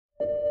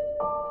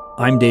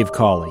I'm Dave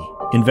Cawley,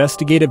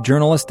 investigative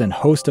journalist and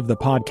host of the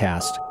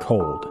podcast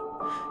Cold.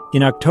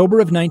 In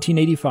October of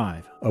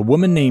 1985, a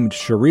woman named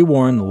Sheree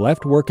Warren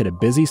left work at a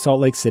busy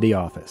Salt Lake City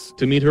office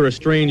to meet her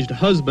estranged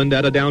husband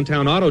at a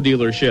downtown auto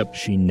dealership.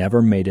 She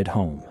never made it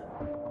home.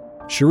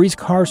 Sheree's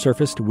car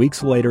surfaced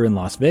weeks later in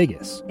Las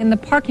Vegas. In the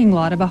parking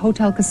lot of a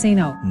hotel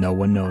casino. No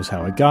one knows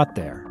how it got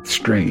there.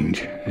 Strange.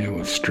 It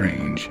was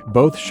strange.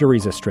 Both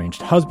Sheree's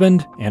estranged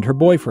husband and her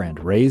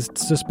boyfriend raised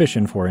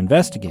suspicion for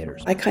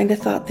investigators. I kind of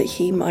thought that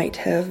he might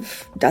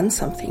have done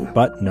something.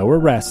 But no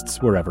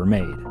arrests were ever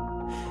made.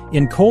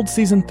 In Cold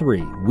Season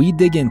 3, we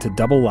dig into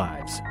double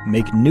lives,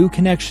 make new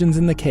connections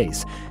in the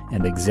case,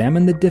 and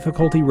examine the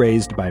difficulty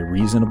raised by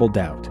reasonable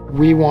doubt.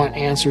 We want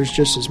answers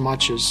just as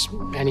much as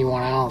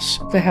anyone else.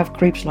 They have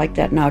creeps like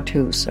that now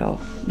too,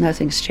 so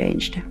nothing's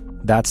changed.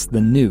 That's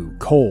the new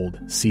Cold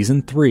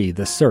Season 3,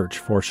 The Search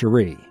for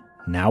Sheree,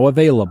 now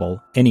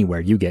available anywhere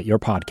you get your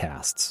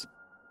podcasts.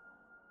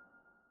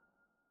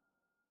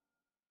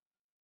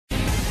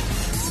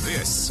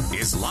 This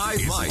is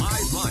Live Mike.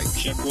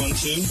 Check 1,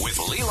 2. With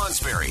Lee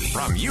Lunsberry.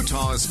 From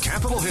Utah's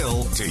Capitol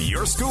Hill to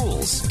your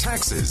schools,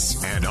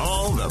 taxes, and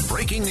all the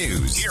breaking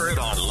news. Hear it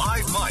on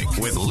Live Mike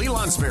with Lee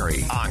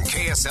Lunsberry on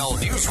KSL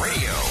News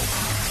Radio.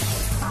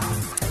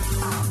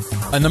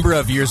 A number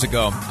of years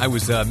ago, I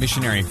was a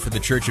missionary for the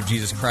Church of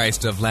Jesus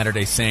Christ of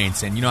Latter-day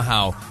Saints. And you know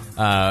how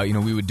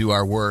we would do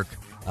our work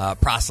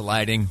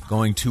proselyting,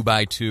 going 2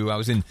 by 2. I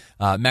was in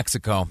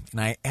Mexico, and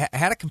I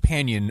had a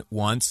companion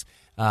once.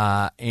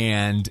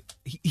 And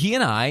he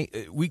and I,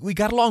 we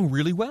got along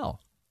really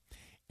well.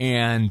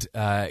 And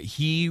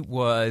he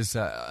was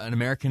an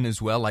American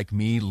as well, like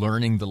me,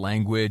 learning the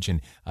language. And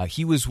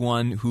he was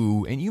one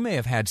who, and you may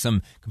have had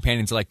some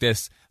companions like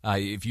this,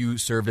 if you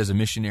served as a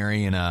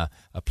missionary in a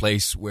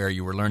place where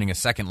you were learning a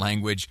second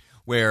language,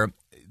 where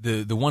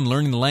the one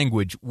learning the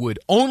language would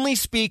only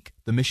speak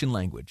the mission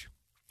language.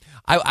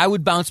 I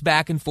would bounce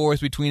back and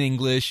forth between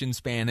English and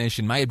Spanish,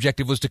 and my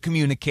objective was to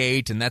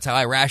communicate, and that's how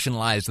I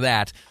rationalized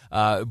that.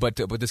 But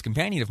this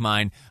companion of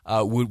mine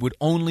would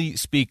only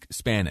speak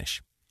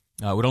Spanish.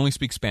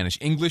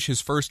 English,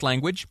 his first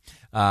language,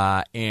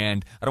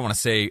 and I don't want to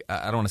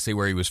say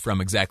where he was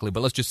from exactly,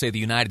 but let's just say the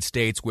United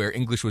States, where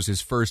English was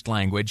his first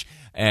language,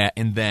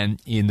 and then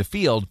in the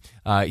field,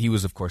 he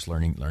was of course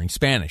learning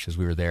Spanish as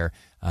we were there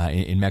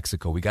in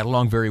Mexico. We got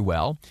along very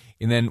well,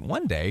 and then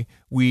one day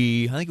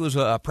I think it was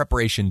a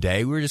preparation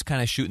day. We were just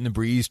kind of shooting the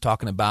breeze,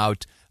 talking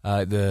about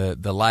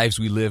the lives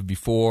we lived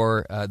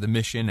before the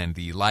mission and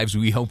the lives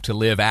we hope to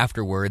live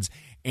afterwards,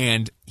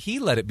 and he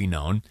let it be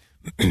known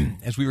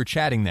as we were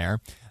chatting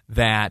there,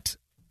 that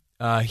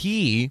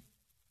he,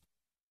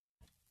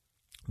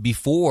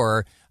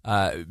 before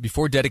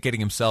dedicating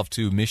himself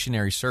to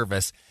missionary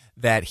service,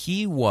 that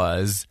he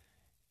was,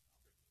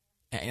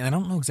 and I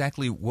don't know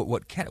exactly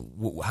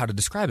how to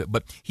describe it,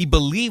 but he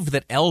believed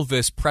that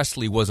Elvis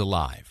Presley was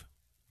alive.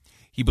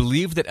 He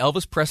believed that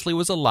Elvis Presley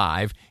was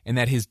alive, and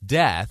that his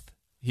death,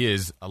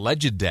 his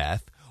alleged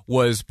death,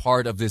 was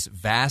part of this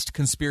vast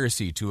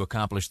conspiracy to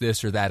accomplish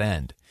this or that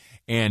end.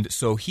 And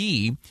so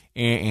he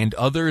and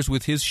others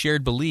with his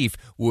shared belief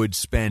would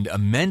spend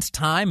immense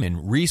time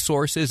and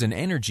resources and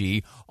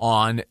energy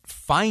on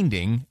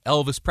finding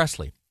Elvis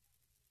Presley.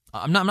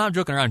 I'm not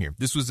joking around here.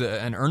 This was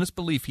an earnest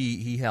belief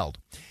he held.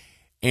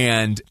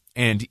 And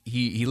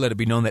he let it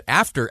be known that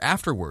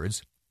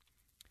afterwards,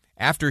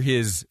 after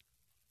his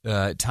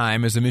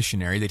time as a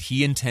missionary, that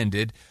he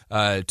intended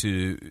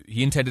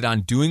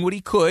on doing what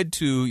he could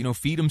to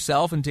feed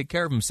himself and take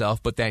care of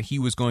himself, but that he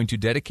was going to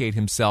dedicate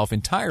himself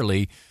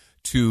entirely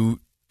to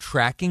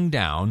tracking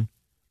down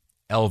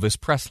Elvis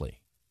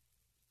Presley.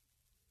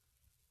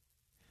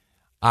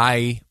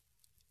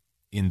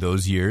 In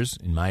those years,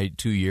 in my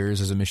 2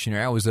 years as a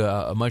missionary, I was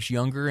a much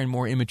younger and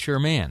more immature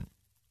man.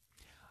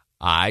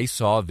 I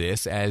saw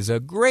this as a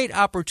great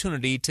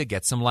opportunity to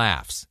get some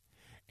laughs.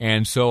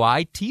 And so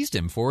I teased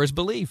him for his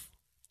belief.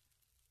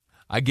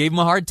 I gave him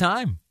a hard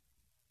time.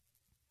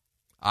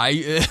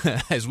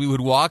 As we would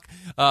walk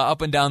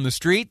up and down the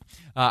street,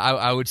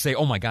 I would say,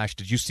 "Oh my gosh,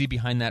 did you see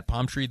behind that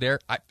palm tree there?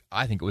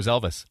 I think it was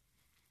Elvis."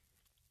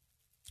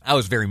 I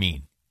was very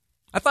mean.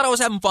 I thought I was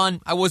having fun.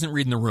 I wasn't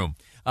reading the room.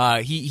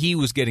 He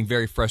was getting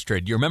very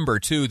frustrated. You remember,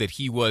 too, that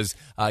he would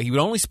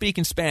only speak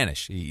in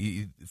Spanish.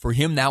 For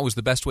him, that was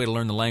the best way to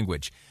learn the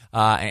language.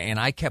 And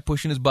I kept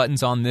pushing his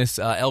buttons on this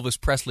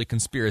Elvis Presley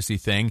conspiracy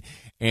thing.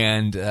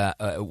 And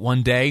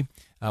one day,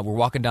 we're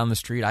walking down the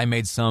street. I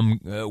made some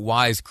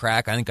wise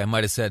crack. I think I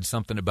might have said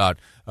something about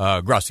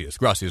gracias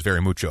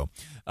very mucho.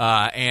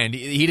 And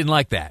he didn't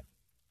like that.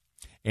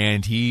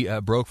 And he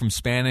broke from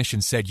Spanish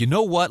and said, "You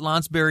know what,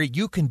 Lonsberry?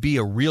 You can be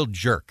a real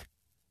jerk."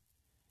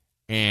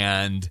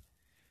 And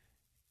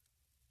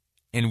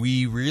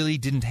we really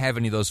didn't have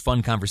any of those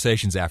fun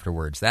conversations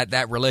afterwards.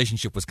 That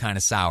relationship was kind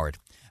of soured.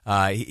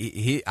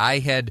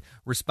 I had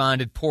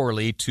responded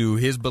poorly to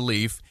his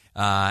belief,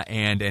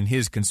 and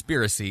his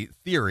conspiracy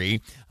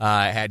theory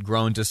had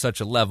grown to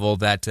such a level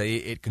that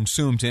it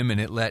consumed him,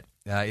 and it let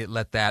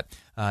that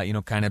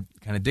kind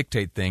of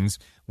dictate things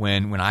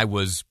when I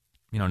was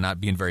not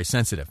being very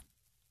sensitive.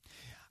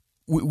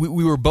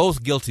 we were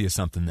both guilty of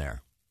something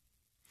there.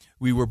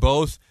 We were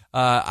both,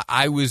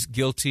 I was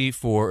guilty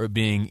for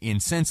being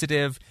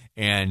insensitive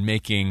and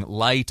making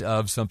light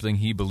of something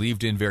he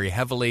believed in very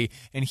heavily,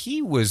 and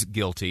he was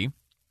guilty,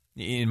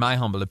 in my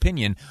humble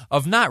opinion,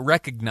 of not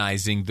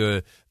recognizing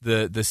the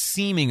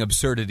seeming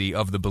absurdity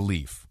of the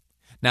belief.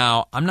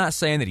 Now, I'm not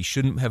saying that he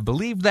shouldn't have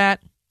believed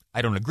that.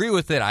 I don't agree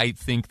with it. I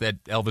think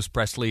that Elvis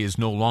Presley is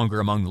no longer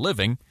among the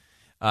living,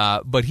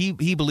 but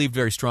he believed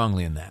very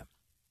strongly in that.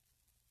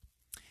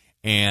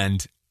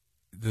 And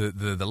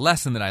the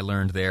lesson that I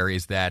learned there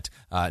is that,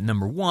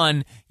 number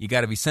one, you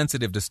got to be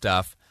sensitive to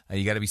stuff.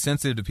 You got to be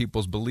sensitive to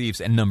people's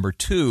beliefs. And number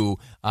two,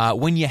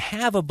 when you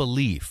have a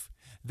belief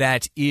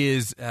that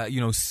is,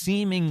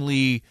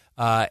 seemingly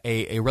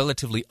a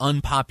relatively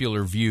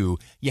unpopular view,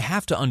 you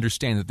have to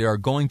understand that there are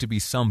going to be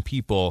some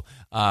people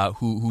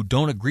who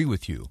don't agree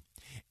with you.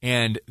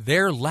 And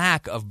their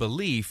lack of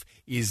belief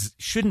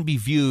shouldn't be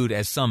viewed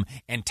as some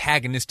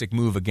antagonistic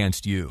move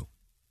against you.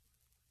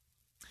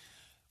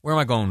 Where am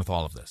I going with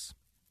all of this?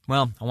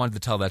 Well, I wanted to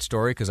tell that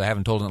story because I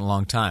haven't told it in a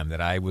long time, that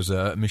I was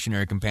a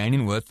missionary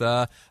companion with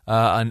an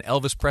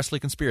Elvis Presley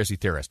conspiracy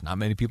theorist. Not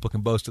many people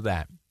can boast of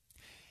that.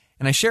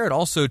 And I share it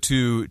also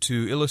to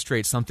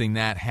illustrate something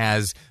that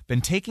has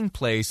been taking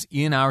place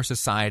in our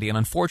society and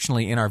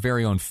unfortunately in our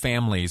very own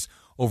families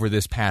over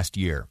this past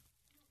year.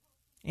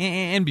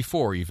 And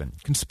before even.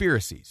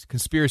 Conspiracies,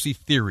 conspiracy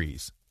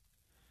theories.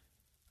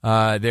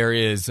 There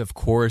is, of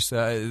course,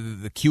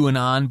 the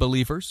QAnon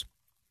believers.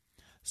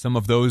 Some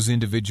of those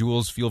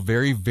individuals feel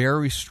very,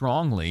 very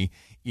strongly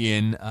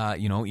in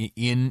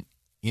the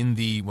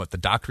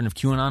doctrine of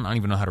QAnon. I don't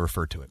even know how to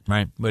refer to it,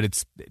 right?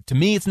 But to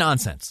me, it's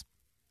nonsense.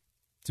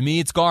 To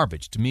me, it's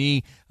garbage. To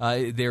me,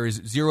 there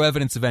is zero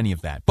evidence of any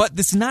of that. But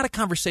this is not a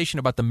conversation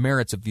about the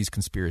merits of these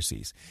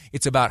conspiracies.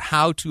 It's about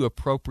how to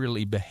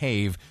appropriately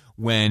behave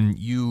when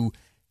you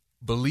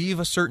believe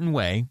a certain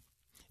way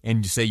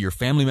and you say your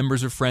family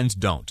members or friends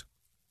don't.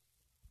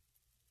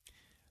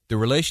 The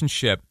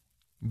relationship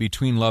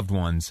between loved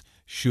ones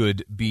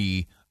should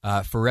be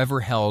forever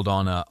held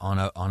on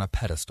a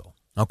pedestal.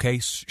 Okay,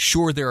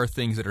 sure, there are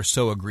things that are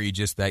so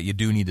egregious that you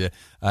do need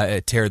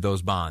to tear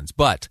those bonds,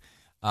 but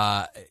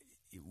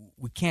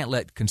we can't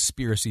let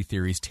conspiracy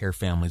theories tear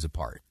families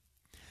apart.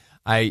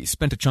 I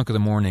spent a chunk of the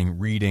morning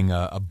reading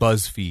a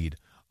BuzzFeed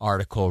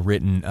article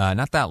written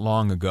not that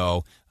long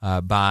ago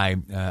by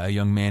a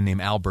young man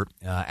named Albert.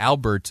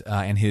 Albert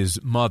and his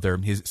mother,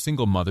 his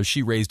single mother,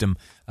 she raised him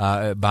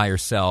by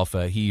herself,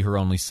 her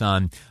only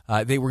son.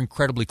 They were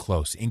incredibly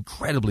close.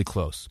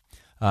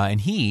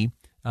 And he,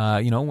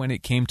 when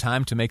it came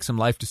time to make some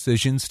life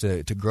decisions,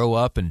 to grow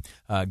up and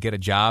get a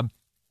job,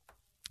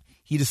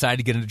 he decided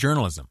to get into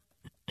journalism.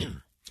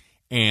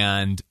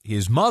 And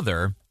his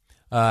mother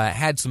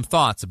had some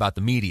thoughts about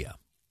the media,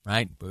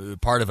 right?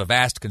 Part of a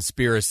vast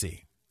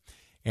conspiracy.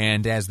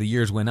 And as the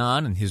years went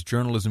on and his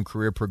journalism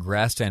career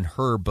progressed and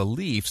her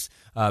beliefs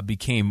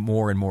became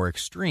more and more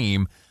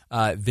extreme,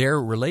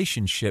 their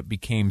relationship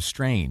became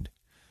strained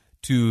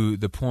to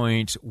the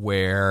point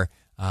where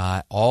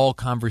all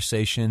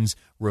conversations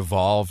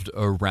revolved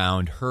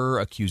around her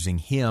accusing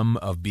him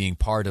of being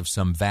part of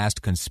some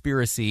vast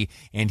conspiracy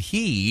and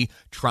he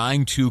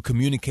trying to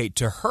communicate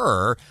to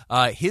her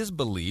his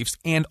beliefs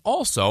and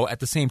also at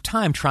the same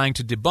time trying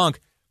to debunk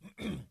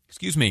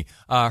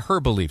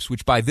her beliefs,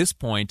 which by this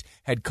point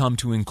had come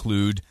to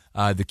include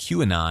the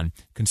QAnon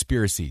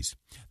conspiracies.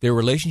 Their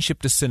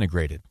relationship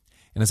disintegrated.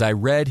 And as I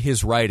read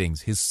his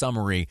writings, his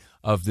summary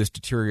of this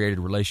deteriorated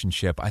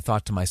relationship, I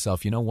thought to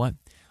myself, you know what?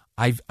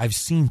 I've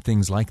seen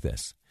things like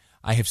this.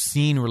 I have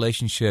seen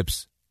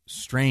relationships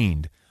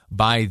strained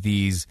by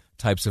these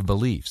types of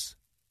beliefs.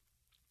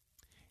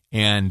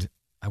 And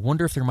I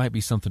wonder if there might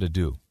be something to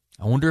do.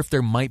 I wonder if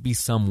there might be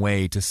some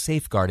way to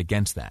safeguard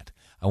against that.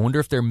 I wonder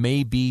if there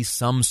may be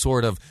some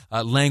sort of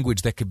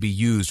language that could be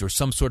used or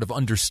some sort of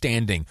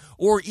understanding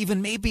or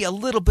even maybe a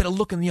little bit of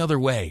looking the other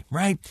way,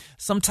 right?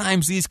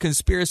 Sometimes these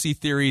conspiracy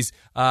theories,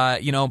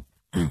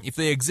 if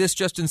they exist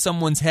just in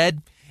someone's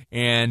head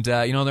and,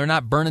 they're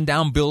not burning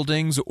down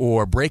buildings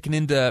or breaking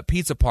into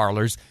pizza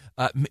parlors,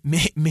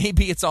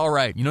 maybe it's all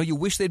right. You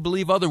wish they'd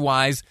believe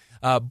otherwise,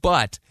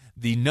 but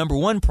the number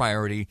one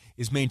priority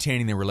is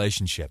maintaining the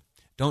relationship.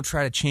 Don't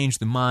try to change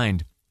the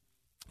mind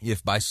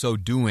if by so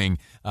doing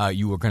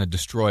you are going to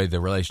destroy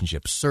the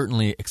relationship.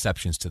 Certainly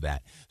exceptions to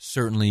that.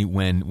 Certainly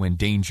when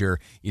danger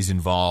is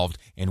involved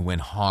and when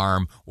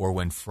harm or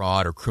when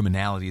fraud or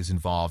criminality is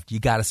involved, you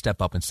got to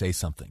step up and say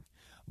something.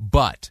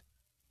 But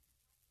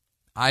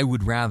I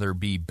would rather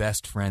be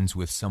best friends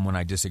with someone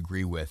I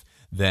disagree with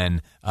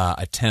than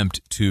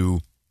attempt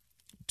to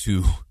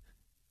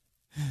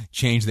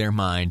change their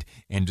mind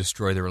and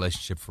destroy the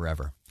relationship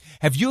forever.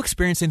 Have you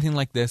experienced anything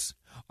like this?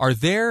 Are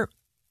there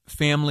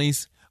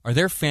family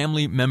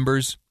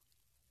members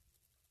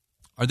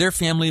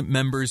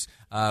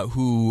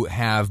who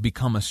have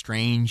become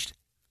estranged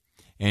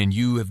and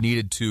you have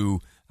needed to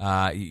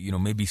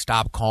maybe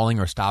stop calling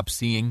or stop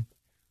seeing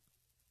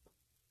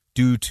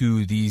due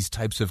to these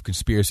types of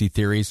conspiracy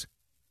theories?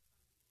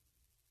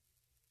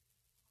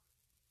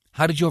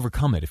 How did you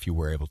overcome it if you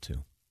were able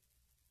to?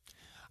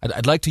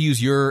 I'd like to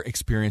use your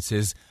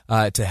experiences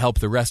to help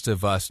the rest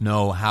of us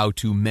know how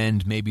to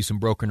mend maybe some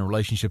broken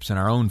relationships in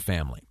our own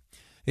family.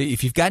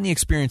 If you've got any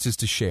experiences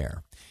to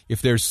share,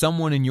 if there's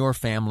someone in your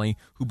family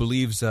who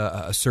believes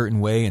a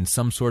certain way in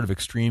some sort of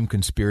extreme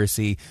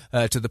conspiracy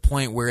to the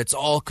point where it's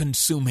all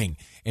consuming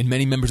and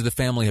many members of the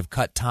family have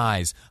cut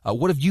ties,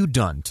 what have you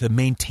done to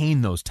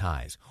maintain those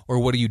ties? Or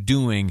what are you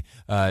doing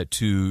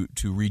to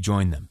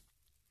rejoin them?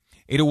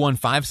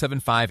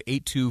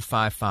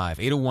 801-575-8255,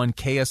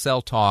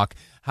 801-KSL-TALK.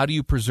 How do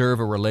you preserve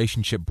a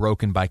relationship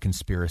broken by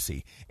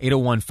conspiracy?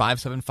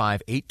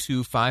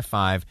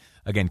 801-575-8255.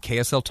 Again,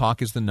 KSL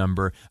Talk is the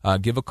number.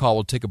 Give a call.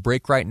 We'll take a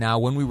break right now.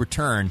 When we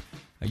return,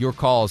 your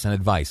calls and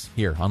advice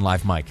here on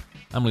Live Mike.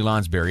 I'm Lee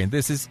Lonsberry, and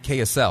this is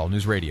KSL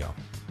News Radio.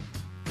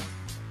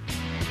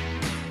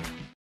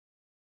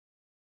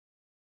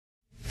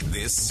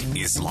 This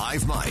is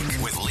Live Mike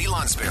with Lee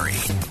Lonsberry.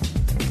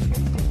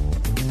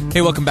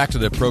 Hey, welcome back to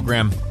the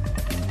program.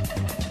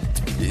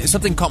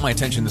 Something caught my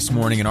attention this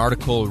morning, an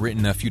article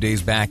written a few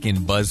days back in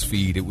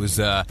BuzzFeed. It was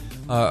a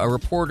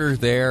reporter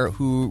there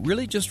who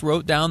really just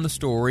wrote down the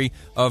story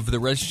of the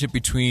relationship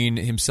between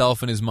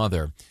himself and his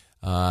mother.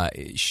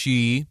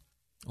 She,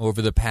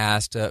 over the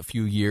past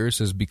few years,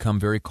 has become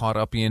very caught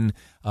up in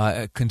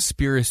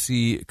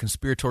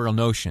conspiratorial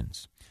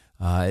notions.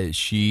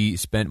 She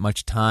spent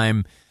much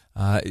time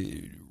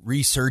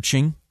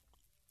researching,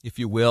 if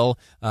you will,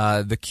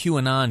 the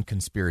QAnon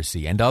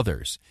conspiracy and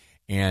others.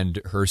 And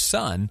her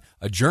son,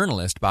 a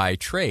journalist by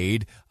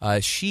trade,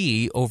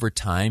 she, over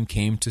time,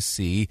 came to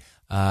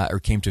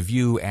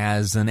view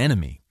as an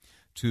enemy,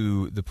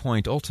 to the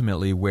point,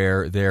 ultimately,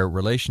 where their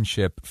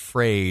relationship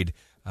frayed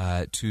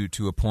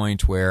to a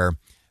point where,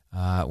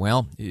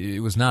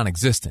 it was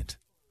non-existent.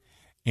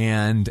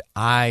 And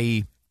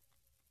I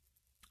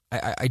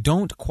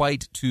don't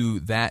quite to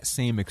that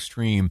same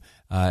extreme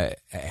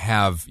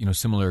have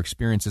similar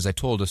experiences. I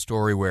told a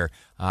story where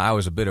I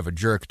was a bit of a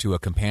jerk to a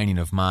companion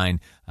of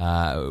mine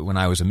when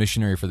I was a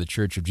missionary for the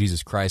Church of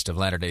Jesus Christ of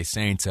Latter-day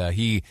Saints.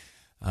 He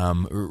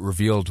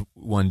revealed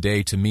one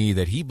day to me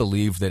that he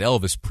believed that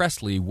Elvis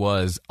Presley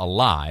was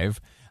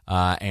alive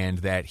and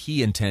that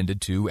he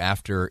intended to,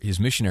 after his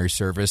missionary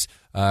service,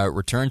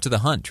 return to the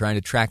hunt, trying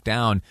to track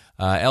down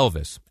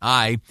Elvis.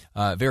 I,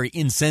 very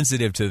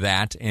insensitive to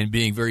that and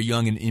being very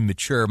young and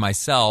immature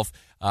myself,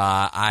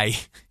 I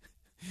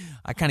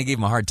kind of gave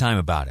him a hard time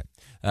about it,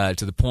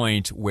 to the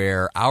point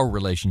where our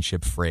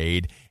relationship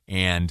frayed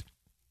and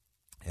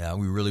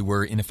we really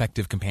were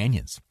ineffective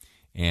companions.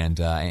 And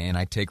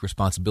I take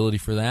responsibility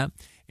for that.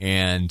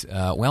 And,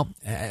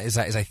 as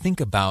I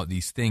think about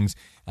these things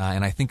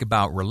and I think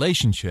about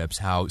relationships,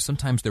 how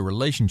sometimes the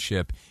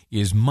relationship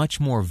is much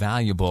more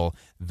valuable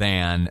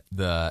than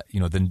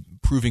than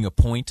proving a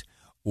point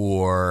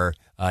or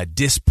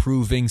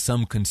disproving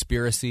some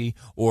conspiracy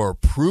or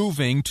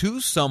proving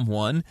to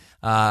someone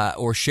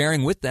or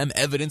sharing with them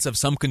evidence of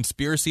some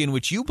conspiracy in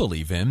which you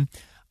believe in.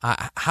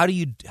 How do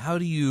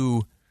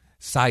you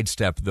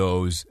sidestep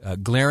those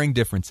glaring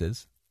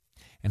differences?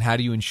 And how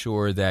do you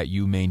ensure that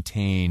you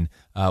maintain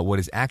what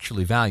is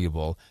actually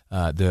valuable,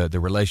 the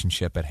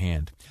relationship at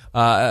hand?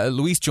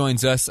 Luis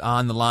joins us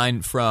on the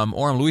line from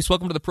Orem. Luis,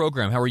 welcome to the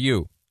program. How are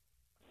you?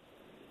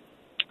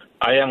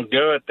 I am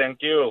good,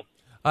 thank you.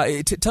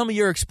 Tell me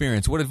your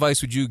experience. What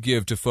advice would you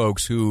give to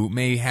folks who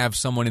may have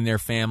someone in their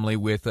family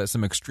with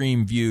some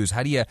extreme views?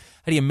 How do you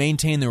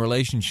maintain the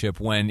relationship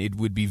when it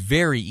would be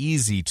very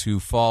easy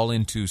to fall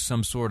into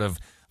some sort of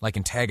like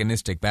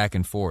antagonistic back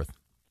and forth?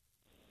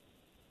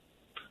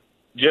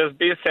 Just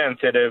be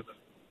sensitive.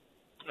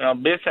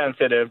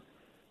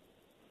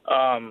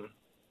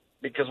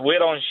 Because we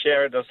don't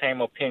share the same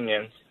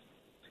opinions.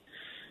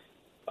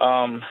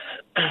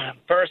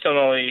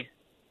 Personally,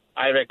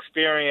 I've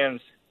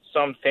experienced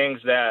some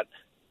things that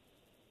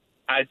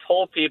I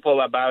told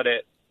people about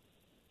it,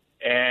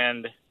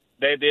 and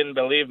they didn't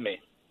believe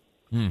me.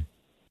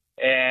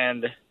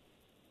 And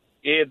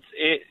it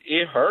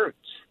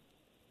hurts.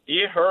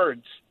 It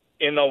hurts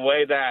in a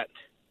way that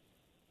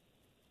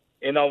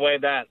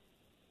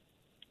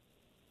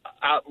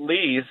at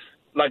least,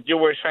 like you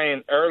were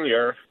saying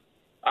earlier,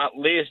 at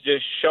least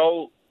just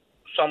show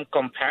some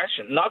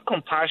compassion. Not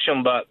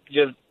compassion, but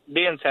just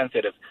being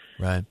sensitive.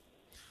 Right.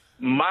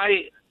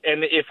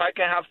 And if I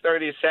can have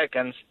 30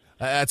 seconds.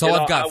 That's all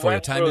I've got for you.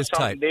 Time is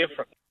tight.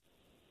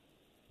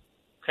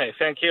 Okay,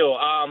 thank you.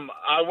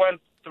 I went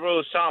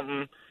through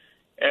something,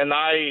 and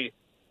I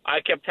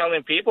kept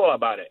telling people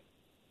about it.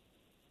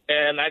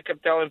 And I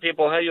kept telling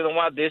people, hey, you know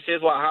what? This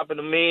is what happened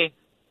to me.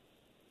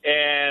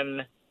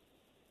 And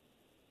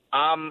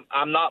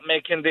I'm not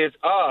making this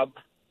up,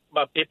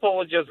 but people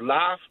would just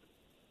laugh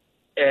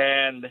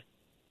and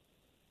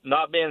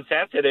not being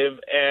sensitive.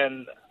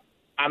 And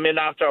I mean,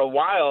 after a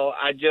while,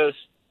 I just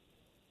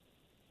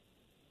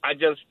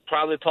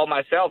probably told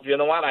myself, you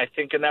know what? I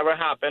think it never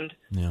happened.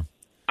 Yeah.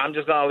 I'm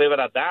just going to leave it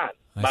at that.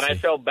 I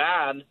felt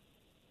bad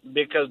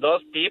because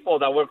those people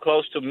that were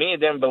close to me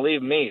didn't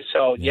believe me.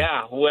 So,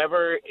 yeah,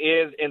 whoever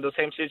is in the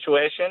same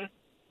situation,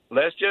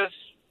 let's just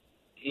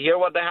hear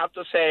what they have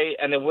to say,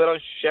 and if we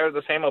don't share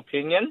the same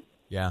opinion,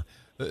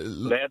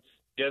 let's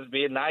just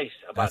be nice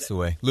about That's the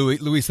way.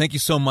 Luis, thank you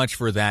so much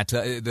for that.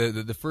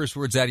 The first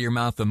words out of your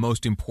mouth, the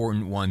most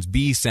important ones,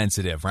 be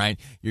sensitive, right?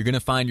 You're going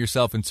to find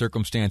yourself in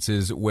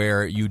circumstances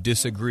where you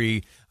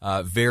disagree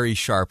very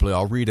sharply.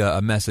 I'll read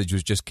a message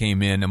which just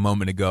came in a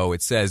moment ago.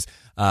 It says,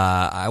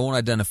 I won't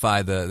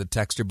identify the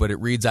texter, but it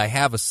reads, I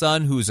have a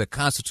son who's a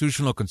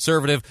constitutional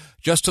conservative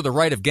just to the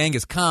right of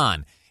Genghis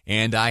Khan,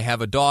 and I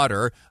have a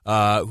daughter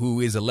who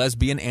is a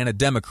lesbian and a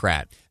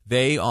Democrat.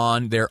 They,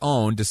 on their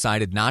own,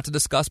 decided not to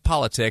discuss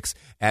politics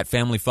at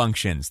family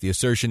functions. The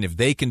assertion, if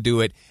they can do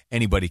it,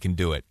 anybody can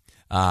do it.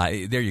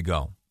 There you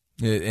go.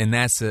 And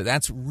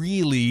that's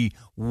really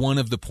one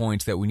of the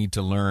points that we need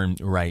to learn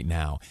right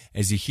now.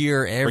 As you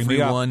hear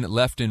everyone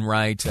left and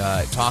right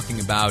talking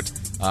about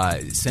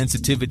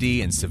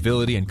sensitivity and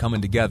civility and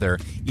coming together,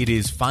 it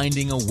is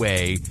finding a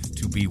way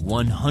to be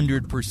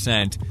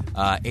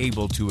 100%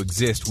 able to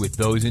exist with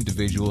those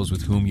individuals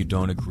with whom you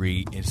don't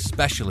agree,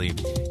 especially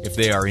if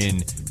they are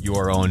in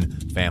your own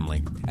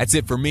family. That's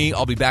it for me.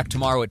 I'll be back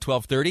tomorrow at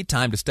 12:30.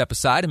 Time to step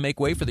aside and make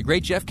way for the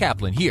great Jeff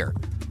Kaplan here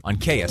on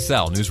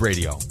KSL News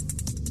Radio.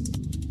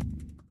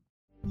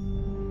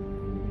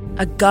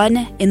 A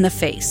gun in the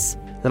face.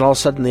 Then all of a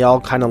sudden they all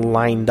kind of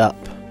lined up.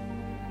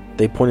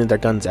 They pointed their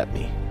guns at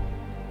me.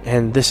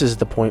 And this is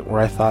the point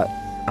where I thought,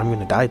 I'm going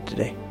to die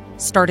today.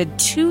 Started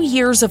 2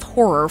 years of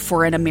horror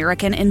for an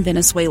American in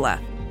Venezuela.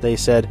 They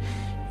said,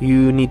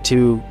 you need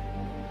to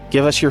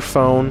give us your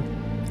phone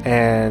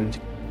and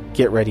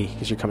get ready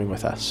because you're coming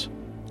with us.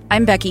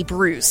 I'm Becky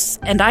Bruce,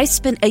 and I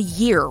spent a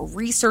year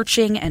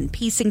researching and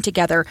piecing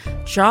together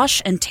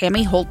Josh and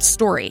Tammy Holt's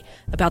story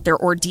about their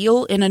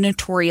ordeal in a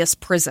notorious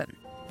prison.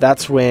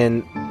 That's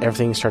when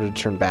everything started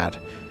to turn bad.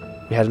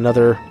 We had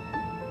another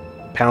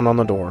pound on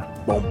the door.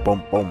 Boom,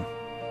 boom, boom.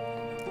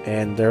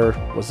 And there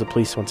was the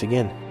police once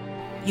again.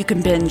 You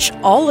can binge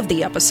all of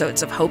the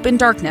episodes of Hope in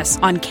Darkness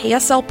on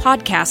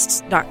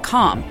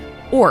KSLPodcasts.com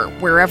or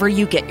wherever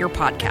you get your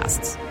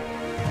podcasts.